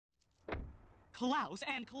Klaus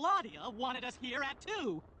and Claudia wanted us here at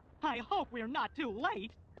 2. I hope we're not too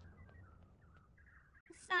late.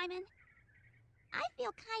 Simon, I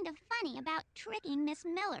feel kind of funny about tricking Miss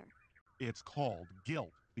Miller. It's called guilt,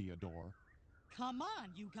 Theodore. Come on,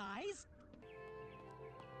 you guys.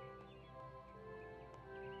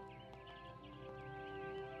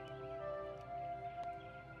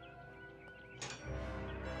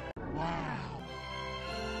 Wow.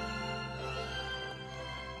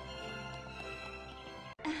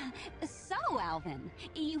 So, Alvin,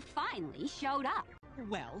 you finally showed up.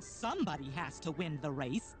 Well, somebody has to win the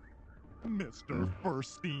race. Mr.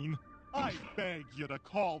 Furstein, I beg you to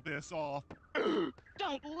call this off.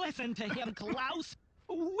 Don't listen to him, Klaus.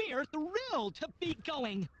 We're thrilled to be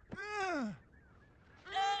going.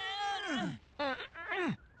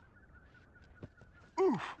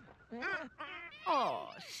 Oh,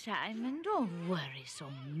 Simon, don't worry so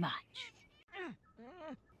much.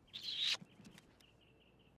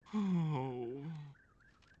 Oh.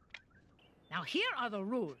 Now, here are the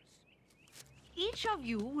rules. Each of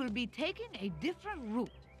you will be taking a different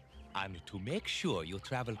route. And to make sure you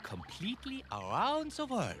travel completely around the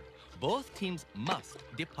world, both teams must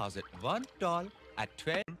deposit $1 at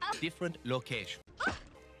 12 different locations.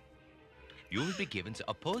 You will be given the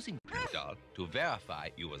opposing doll to verify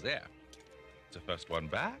you were there. The first one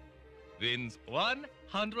back wins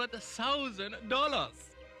 $100,000.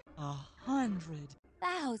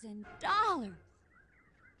 $100,000.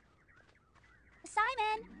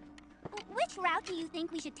 Simon, which route do you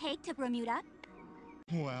think we should take to Bermuda?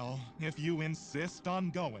 Well, if you insist on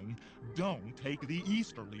going, don't take the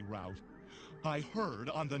easterly route. I heard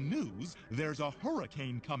on the news there's a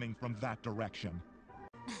hurricane coming from that direction.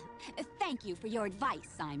 Thank you for your advice,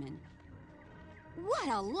 Simon. What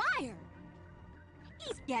a liar!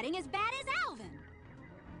 He's getting as bad as Alvin.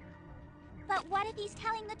 But what if he's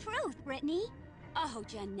telling the truth, Brittany? Oh,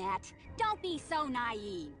 Jeanette, don't be so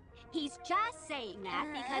naive. He's just saying that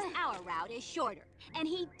because our route is shorter, and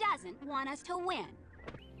he doesn't want us to win.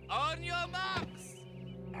 On your marks!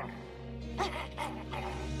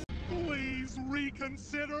 Please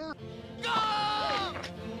reconsider. Go!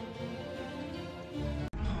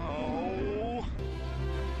 Oh.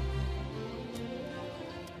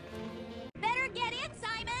 Better get in,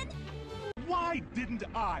 Simon! Why didn't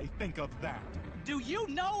I think of that? Do you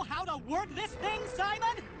know how to work this thing,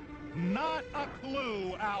 Simon? Not a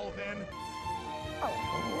clue, Alvin.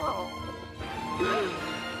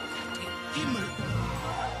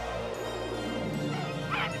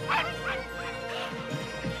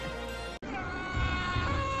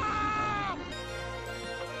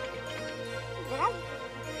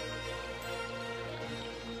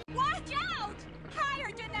 Watch out!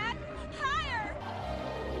 Higher, Jeanette! Higher!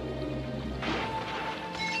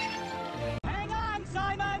 Hang on,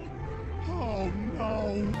 Simon! Oh,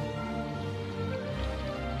 no.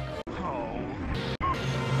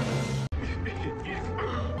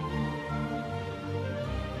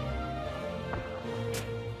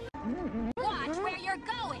 Watch where you're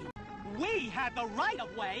going! We had the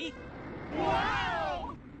right-of-way.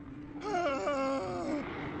 Wow!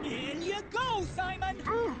 In you go, Simon!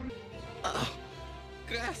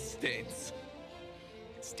 Grass stains.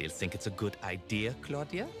 Still think it's a good idea,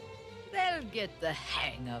 Claudia? They'll get the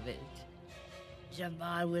hang of it.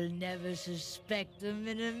 Jamal will never suspect them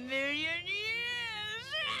in a million years.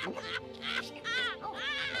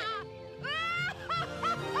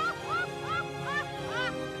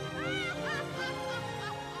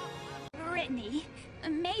 Brittany,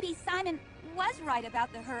 maybe Simon was right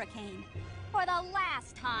about the hurricane. For the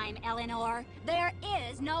last time, Eleanor, there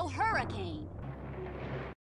is no hurricane.